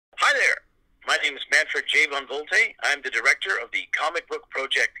Hi there. My name is Manfred J. Von Vulte. I'm the director of the Comic Book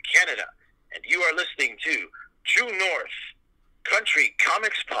Project Canada, and you are listening to True North Country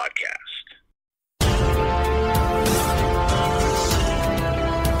Comics Podcast.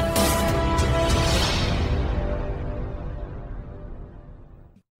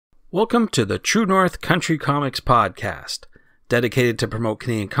 Welcome to the True North Country Comics Podcast, dedicated to promote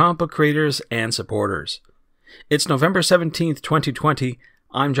Canadian comic book creators and supporters. It's November 17th, 2020.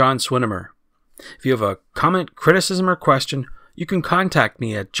 I'm John Swinimer. If you have a comment, criticism, or question, you can contact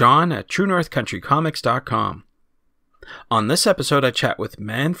me at john@truenorthcountrycomics.com. On this episode, I chat with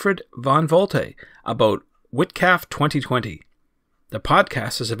Manfred Von Vulte about Whitcalf 2020. The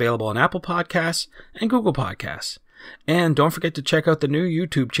podcast is available on Apple Podcasts and Google Podcasts. And don't forget to check out the new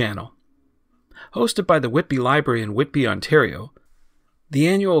YouTube channel. Hosted by the Whitby Library in Whitby, Ontario, the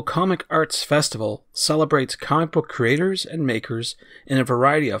annual Comic Arts Festival celebrates comic book creators and makers in a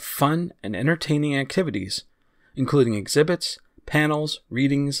variety of fun and entertaining activities, including exhibits, panels,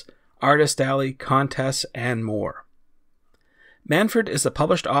 readings, artist alley, contests, and more. Manfred is the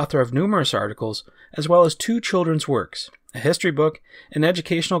published author of numerous articles, as well as 2 children's works, a history book, an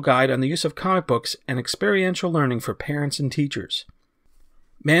educational guide on the use of comic books, and experiential learning for parents and teachers.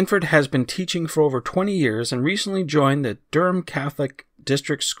 Manfred has been teaching for over 20 years and recently joined the Durham Catholic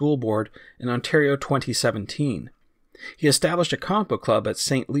District School Board in Ontario 2017. He established a comic book club at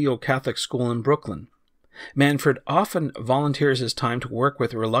St. Leo Catholic School in Brooklyn. Manfred often volunteers his time to work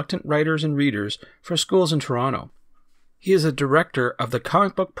with reluctant writers and readers for schools in Toronto. He is a director of the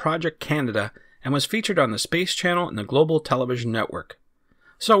Comic Book Project Canada and was featured on the Space Channel and the Global Television Network.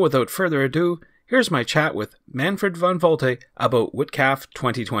 So without further ado, here's my chat with Manfred Von Vulte about Whitcalf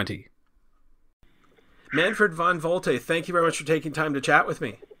 2020. Manfred Von Vulte, thank you very much for taking time to chat with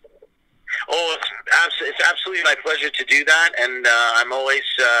me. Oh, it's absolutely my pleasure to do that, and I'm always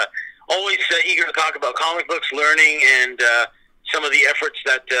eager to talk about comic books, learning, and some of the efforts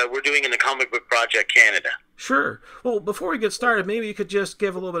that we're doing in the Comic Book Project Canada. Sure. Well, before we get started, maybe you could just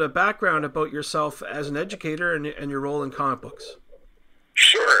give a little bit of background about yourself as an educator and your role in comic books.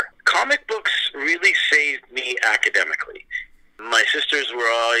 Sure. Comic books really saved me academically. My sisters were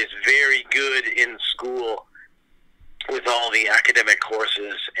always very good in school with all the academic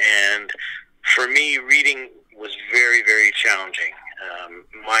courses, and for me, reading was very, very challenging.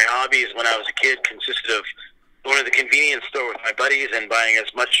 My hobbies when I was a kid consisted of going to the convenience store with my buddies and buying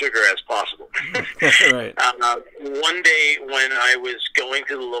as much sugar as possible. Right. One day when I was going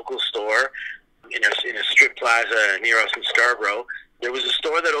to the local store in a strip plaza near us in Scarborough, there was a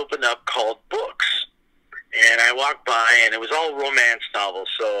store that opened up called Books. And I walked by, and it was all romance novels,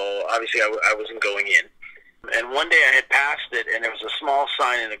 so obviously I wasn't going in. And one day I had passed it, and there was a small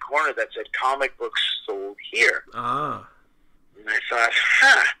sign in the corner that said, "Comic books sold here." Ah. And I thought,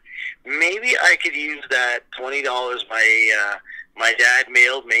 maybe I could use that $20 my dad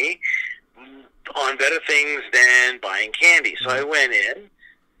mailed me on better things than buying candy. So I went in,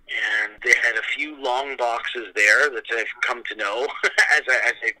 and they had a few long boxes there that I've come to know as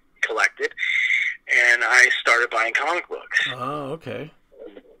I collected, and I started buying comic books. Oh, okay.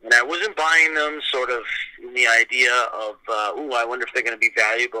 And I wasn't buying them sort of in the idea of, I wonder if they're going to be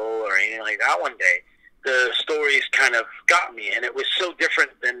valuable or anything like that one day. The stories kind of got me, and it was so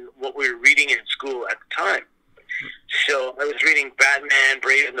different than what we were reading in school at the time. So I was reading Batman,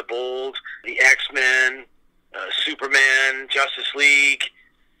 Brave and the Bold, the X-Men, Superman, Justice League,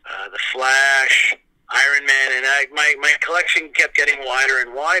 the Flash, Iron Man, and my collection kept getting wider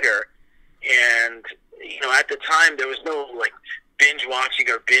and wider. And at the time there was no binge watching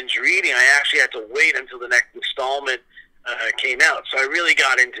or binge reading. I actually had to wait until the next installment came out. So I really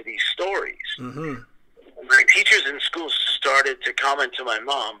got into these stories. Mm-hmm. My teachers in school started to comment to my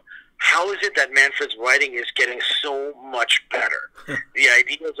mom, "How is it that Manfred's writing is getting so much better? The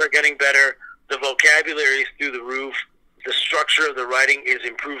ideas are getting better, the vocabulary is through the roof, the structure of the writing is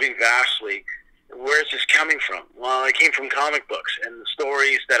improving vastly. Where is this coming from?" Well, it came from comic books and the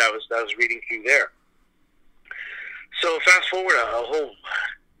stories that I was reading through there. So fast forward a whole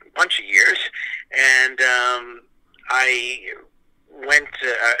bunch of years, and I went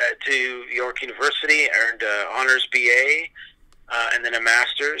to York University, earned an honors BA, and then a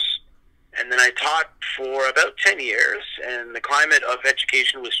master's, and then I taught for about 10 years, and the climate of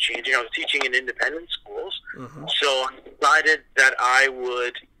education was changing. I was teaching in independent schools, so I decided that I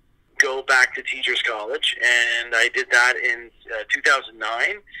would go back to Teachers College, and I did that in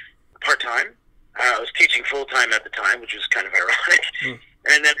 2009, part-time. I was teaching full-time at the time, which was kind of ironic,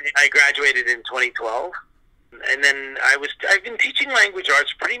 and then I graduated in 2012. And then I've been teaching language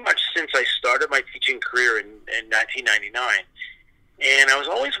arts pretty much since I started my teaching career in 1999. And I was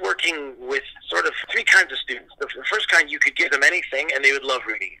always working with sort of three kinds of students. The first kind, you could give them anything, and they would love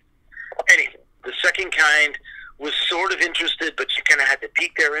reading it. Anything. The second kind was sort of interested, but you kind of had to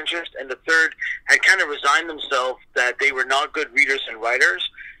pique their interest. And the third had kind of resigned themselves that they were not good readers and writers,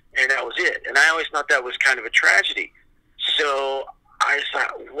 and that was it. And I always thought that was kind of a tragedy. So I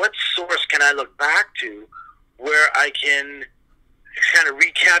thought, what source can I look back to where I can kind of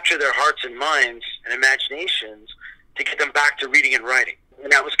recapture their hearts and minds and imaginations to get them back to reading and writing?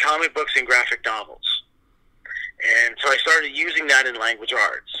 And that was comic books and graphic novels. And so I started using that in language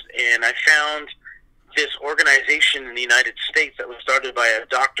arts. And I found this organization in the United States that was started by a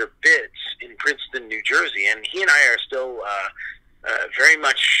Dr. Bitts in Princeton, New Jersey. And he and I are still very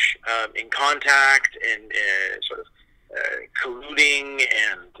much in contact and sort of colluding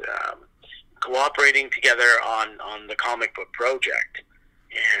and cooperating together on the comic book project.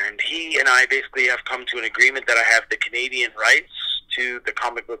 And he and I basically have come to an agreement that I have the Canadian rights to the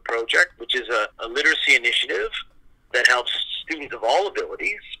comic book project, which is a literacy initiative that helps students of all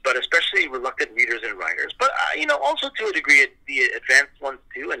abilities, but especially reluctant readers and writers, but also to a degree the advanced ones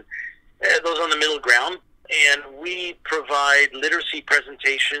too, and those on the middle ground. And we provide literacy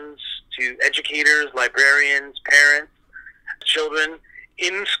presentations to educators, librarians, parents, children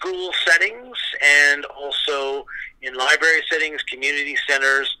in school settings, and also in library settings, community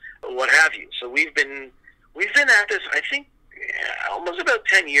centers, what have you. So we've been at this, I think, almost about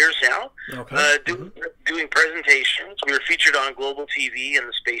 10 years now, okay. Doing presentations. We were featured on Global TV and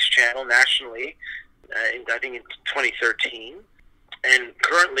the Space Channel nationally, I think in 2013. And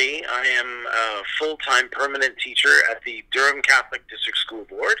currently, I am a full-time permanent teacher at the Durham Catholic District School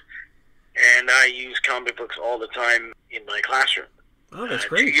Board, and I use comic books all the time in my classroom. Oh, that's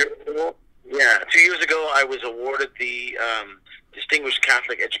great. 2 years ago, I was awarded the Distinguished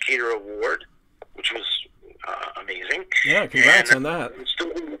Catholic Educator Award, which was amazing. Yeah, congrats on that.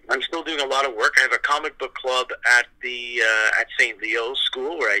 I'm still doing a lot of work. I have a comic book club at the at St. Leo's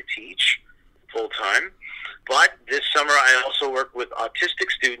School where I teach full time. But this summer, I also work with autistic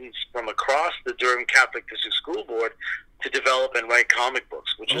students from across the Durham Catholic District School Board to develop and write comic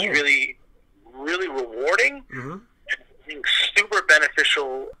books, which is really, really rewarding and I think super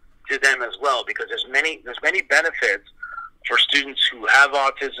beneficial to them as well, because there's many benefits for students who have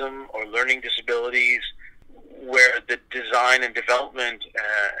autism or learning disabilities, where the design and development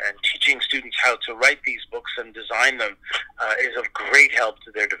and teaching students how to write these books and design them is of great help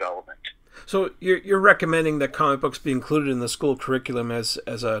to their development. So you're recommending that comic books be included in the school curriculum as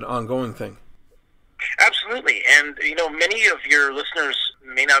an ongoing thing? Absolutely. And, many of your listeners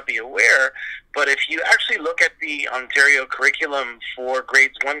may not be aware, but if you actually look at the Ontario curriculum for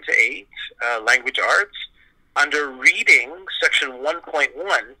grades 1 to 8, language arts, under reading, section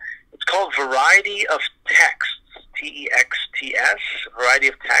 1.1, it's called Variety of Texts, Texts, Variety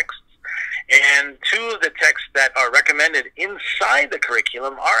of Texts. And two of the texts that are recommended inside the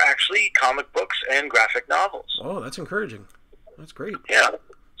curriculum are actually comic books and graphic novels. Oh, that's encouraging. That's great. Yeah.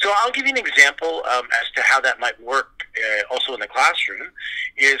 So I'll give you an example as to how that might work also in the classroom.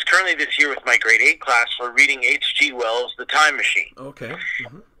 Is currently this year with my grade 8 class, we're reading H.G. Wells' The Time Machine. Okay.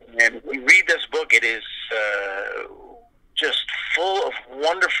 And we read this book. It is just full of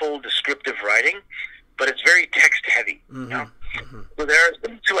wonderful descriptive writing, but it's very text-heavy. So there are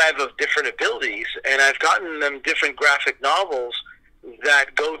students who have of different abilities, and I've gotten them different graphic novels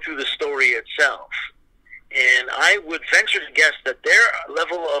that go through the story itself. And I would venture to guess that their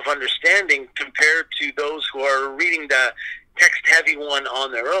level of understanding compared to those who are reading the text-heavy one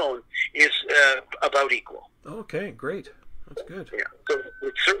on their own is about equal. Okay, great. That's good. Yeah, so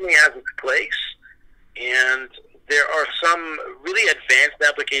it certainly has its place, and there are some really advanced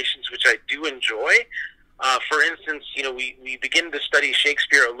applications which I do enjoy. For instance, we begin to study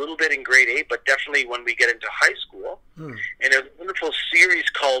Shakespeare a little bit in grade 8, but definitely when we get into high school. And there's a wonderful series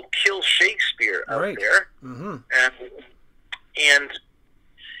called Kill Shakespeare out there. And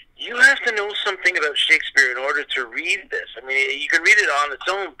you have to know something about Shakespeare in order to read this. I mean, you can read it on its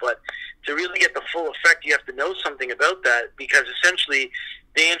own, but to really get the full effect, you have to know something about that, because essentially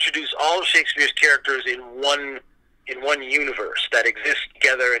they introduce all of Shakespeare's characters in one universe that exists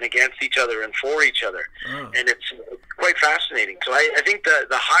together and against each other and for each other. And it's quite fascinating. So I think the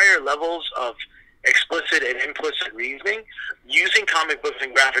higher levels of explicit and implicit reasoning using comic books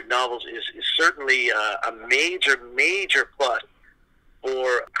and graphic novels is certainly a major plus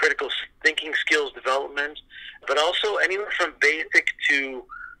for critical thinking skills development, but also anywhere from basic to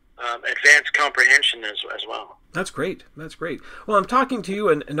advanced comprehension as well. That's great. That's great. Well, I'm talking to you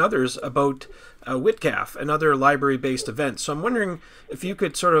and others about WITCAF and other library-based events. So I'm wondering if you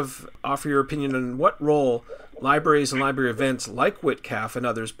could sort of offer your opinion on what role libraries and library events like WITCAF and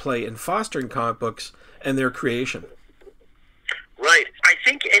others play in fostering comic books and their creation. Right. I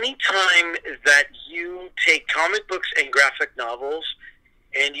think any time that you take comic books and graphic novels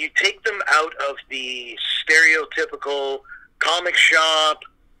and you take them out of the stereotypical comic shop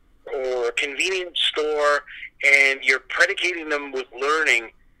or convenience store and you're predicating them with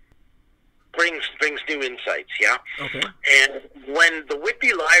learning, brings new insights, yeah? Okay. And when the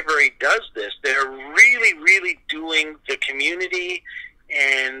Whitby Library does this, they're really doing the community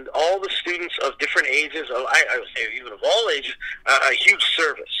and all the students of different ages, I would say even of all ages, a huge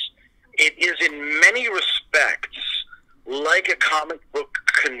service. It is in many respects like a comic book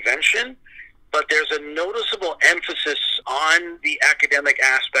convention, but there's a noticeable emphasis on the academic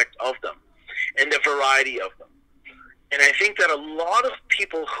aspect of them and the variety of them. And I think that a lot of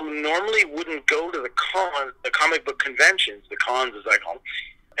people who normally wouldn't go to the comic book conventions, the cons as I call them,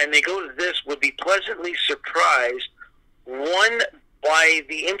 and they go to this would be pleasantly surprised, one, by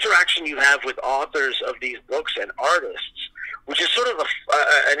the interaction you have with authors of these books and artists, which is sort of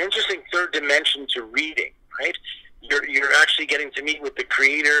an interesting third dimension to reading, right? You're actually getting to meet with the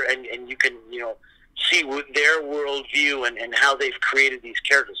creator, and you can, see their worldview and how they've created these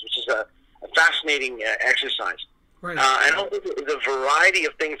characters, which is a fascinating exercise. Right. And also the variety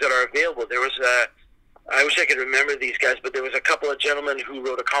of things that are available. There was I wish I could remember these guys, but there was a couple of gentlemen who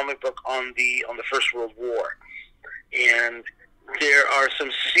wrote a comic book on the First World War, and there are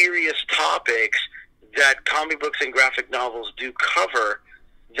some serious topics that comic books and graphic novels do cover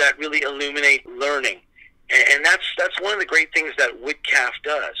that really illuminate learning. And that's one of the great things that WITCAF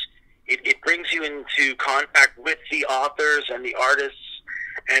does. It brings you into contact with the authors and the artists,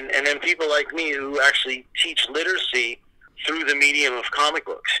 and then people like me who actually teach literacy through the medium of comic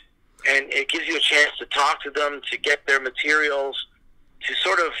books. And it gives you a chance to talk to them, to get their materials, to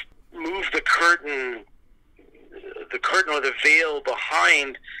sort of move the curtain or the veil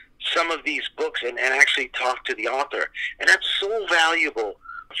behind some of these books and actually talk to the author. And that's so valuable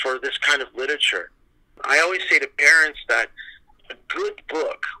for this kind of literature. I always say to parents that a good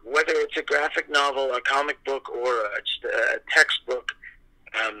book, whether it's a graphic novel, a comic book, or just a textbook,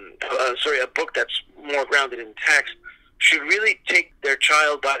 a book that's more grounded in text, should really take their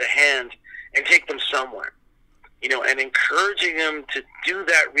child by the hand and take them somewhere. And encouraging them to do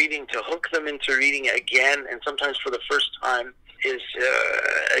that reading, to hook them into reading again, and sometimes for the first time, is,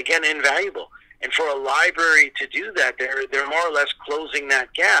 again, invaluable. And for a library to do that, they're more or less closing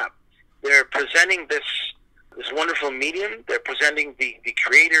that gap. They're presenting this wonderful medium. They're presenting the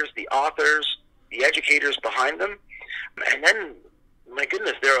creators, the authors, the educators behind them. And then, my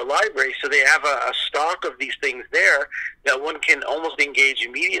goodness, they're a library, so they have a stock of these things there that one can almost engage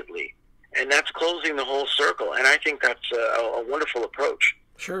immediately. And that's closing the whole circle. And I think that's a wonderful approach.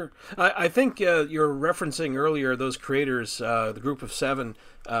 Sure. I think you're referencing earlier those creators, the group of 7,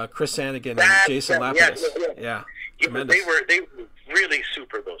 Chris Sanigan and Jason Lapidus. Yeah, tremendous. They were really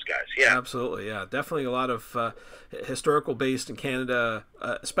super, those guys. Yeah, absolutely. Yeah, definitely a lot of historical based in Canada,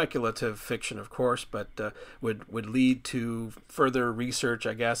 speculative fiction, of course, but would lead to further research,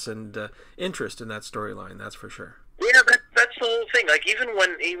 I guess, and interest in that storyline. That's for sure. Yeah, that's the whole thing. Like even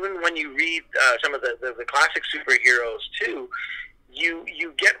when you read some of the classic superheroes too,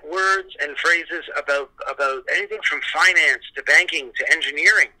 you get words and phrases about anything from finance to banking to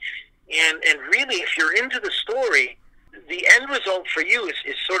engineering, and really, if you're into the story, the end result for you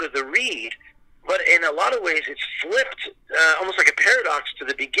is sort of the read. But in a lot of ways, it's flipped, almost like a paradox to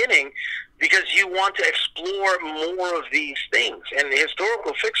the beginning, because you want to explore more of these things. And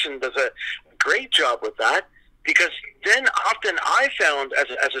historical fiction does a great job with that, because then often I found,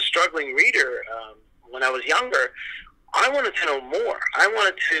 as a struggling reader when I was younger, I wanted to know more. I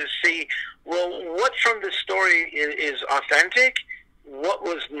wanted to see, well, what from this story is authentic, what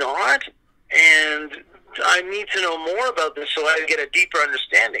was not, and I need to know more about this so I get a deeper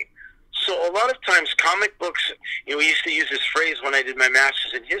understanding. So a lot of times comic books, we used to use this phrase when I did my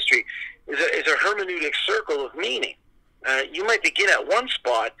master's in history, is a hermeneutic circle of meaning. You might begin at one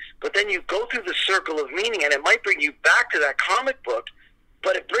spot, but then you go through the circle of meaning, and it might bring you back to that comic book,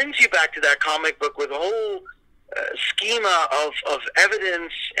 but it brings you back to that comic book with a whole schema of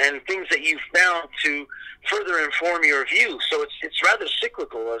evidence and things that you've found to further inform your view. So it's rather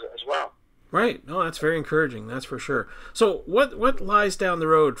cyclical as well. Right. No, that's very encouraging. That's for sure. So what lies down the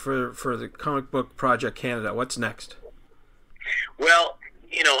road for the Comic Book Project Canada? What's next? Well,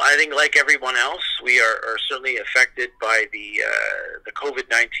 I think like everyone else, we are certainly affected by the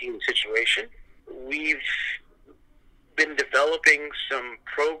COVID-19 situation. We've been developing some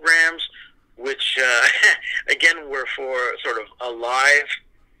programs which, again, were for sort of a live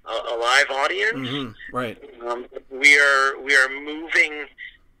audience. Mm-hmm. Right. We are moving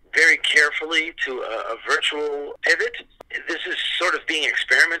very carefully to a virtual pivot. This is sort of being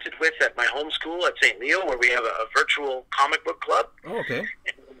experimented with at my home school at St. Leo, where we have a virtual comic book club. Oh, okay.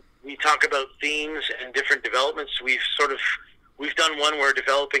 We talk about themes and different developments. We've done one where we're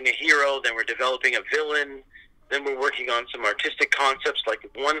developing a hero, then we're developing a villain, then we're working on some artistic concepts like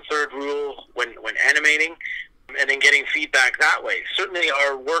 1/3 rule when animating, and then getting feedback that way. Certainly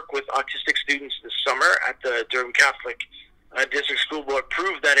our work with autistic students this summer at the Durham Catholic District School Board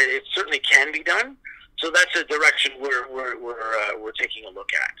proved that it certainly can be done. So that's a direction we're taking a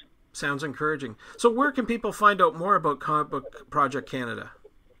look at. Sounds encouraging. So where can people find out more about Comic Book Project Canada?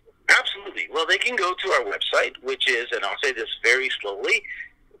 Absolutely. Well, they can go to our website, which is, and I'll say this very slowly,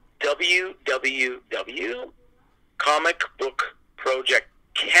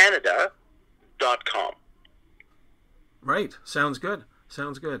 www.comicbookprojectcanada.com. Right. Sounds good.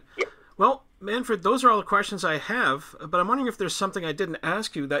 Sounds good. Yeah. Well, Manfred, those are all the questions I have, but I'm wondering if there's something I didn't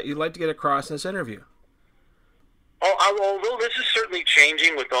ask you that you'd like to get across in this interview. Although this is certainly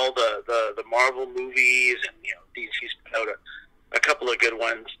changing with all the Marvel movies, and DC's put out a couple of good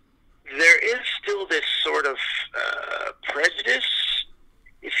ones, there is still this sort of prejudice,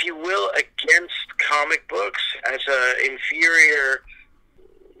 if you will, against comic books as an inferior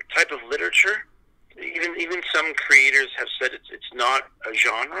type of literature. Even some creators have said it's not a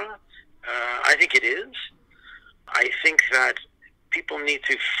genre. I think it is. I think that people need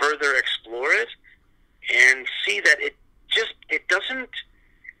to further explore it and see that it doesn't.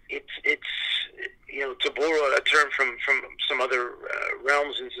 It's to borrow a term from some other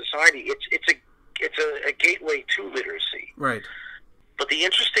realms in society. It's a gateway to literacy. Right. But the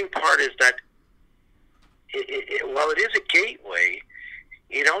interesting part is that while it is a gateway,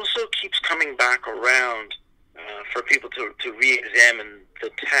 it also keeps coming back around for people to re-examine the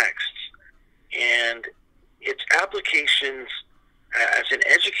texts and its applications. As an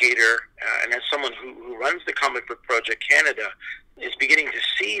educator and as someone who runs the Comic Book Project Canada, is beginning to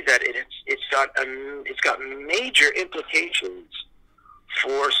see that it's got major implications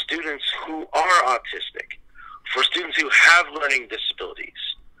for students who are autistic, for students who have learning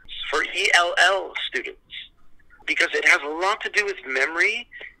disabilities, for ELL students, because it has a lot to do with memory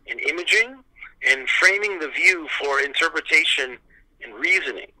and imaging and framing the view for interpretation and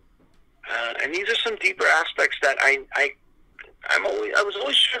reasoning. And these are some deeper aspects that I was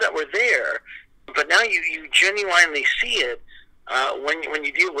always sure that were there, but now you genuinely see it when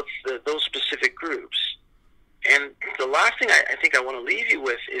you deal with those specific groups. And the last thing I think I want to leave you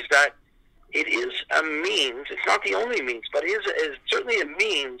with is that it is a means. It's not the only means, but it is certainly a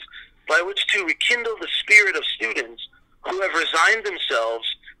means by which to rekindle the spirit of students who have resigned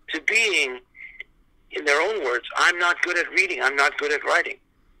themselves to being, in their own words, I'm not good at reading, I'm not good at writing,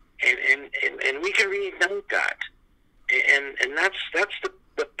 and we can reignite that. And that's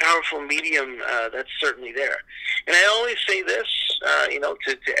the powerful medium that's certainly there. And I always say this,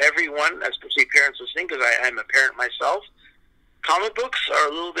 to everyone, especially parents listening, because I'm a parent myself. Comic books are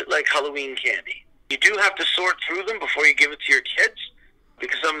a little bit like Halloween candy. You do have to sort through them before you give it to your kids,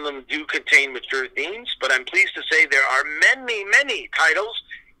 because some of them do contain mature themes. But I'm pleased to say there are many, many titles,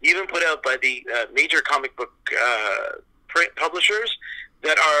 even put out by the major comic book publishers,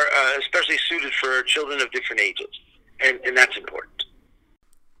 that are especially suited for children of different ages. And that's important.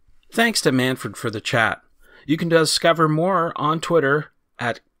 Thanks to Manfred for the chat. You can discover more on Twitter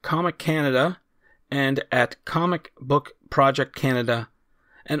at Comic Canada and at Comic Book Project Canada,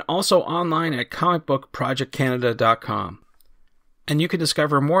 and also online at comicbookprojectcanada.com. And you can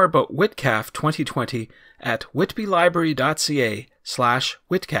discover more about WITCAF 2020 at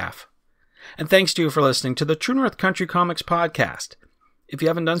whitbylibrary.ca/WITCAF. And thanks to you for listening to the True North Country Comics podcast. If you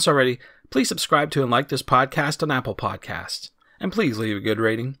haven't done so already, please subscribe to and like this podcast on Apple Podcasts. And please leave a good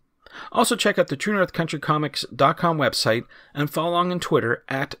rating. Also check out the TrueNorthCountryComics.com website and follow along on Twitter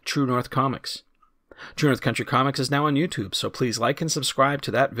at True North Comics. True North Country Comics is now on YouTube, so please like and subscribe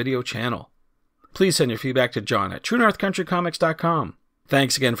to that video channel. Please send your feedback to John at TrueNorthCountryComics.com.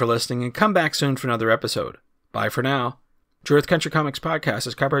 Thanks again for listening, and come back soon for another episode. Bye for now. True North Country Comics Podcast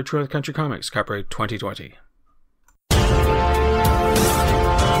is copyright True North Country Comics, copyright 2020.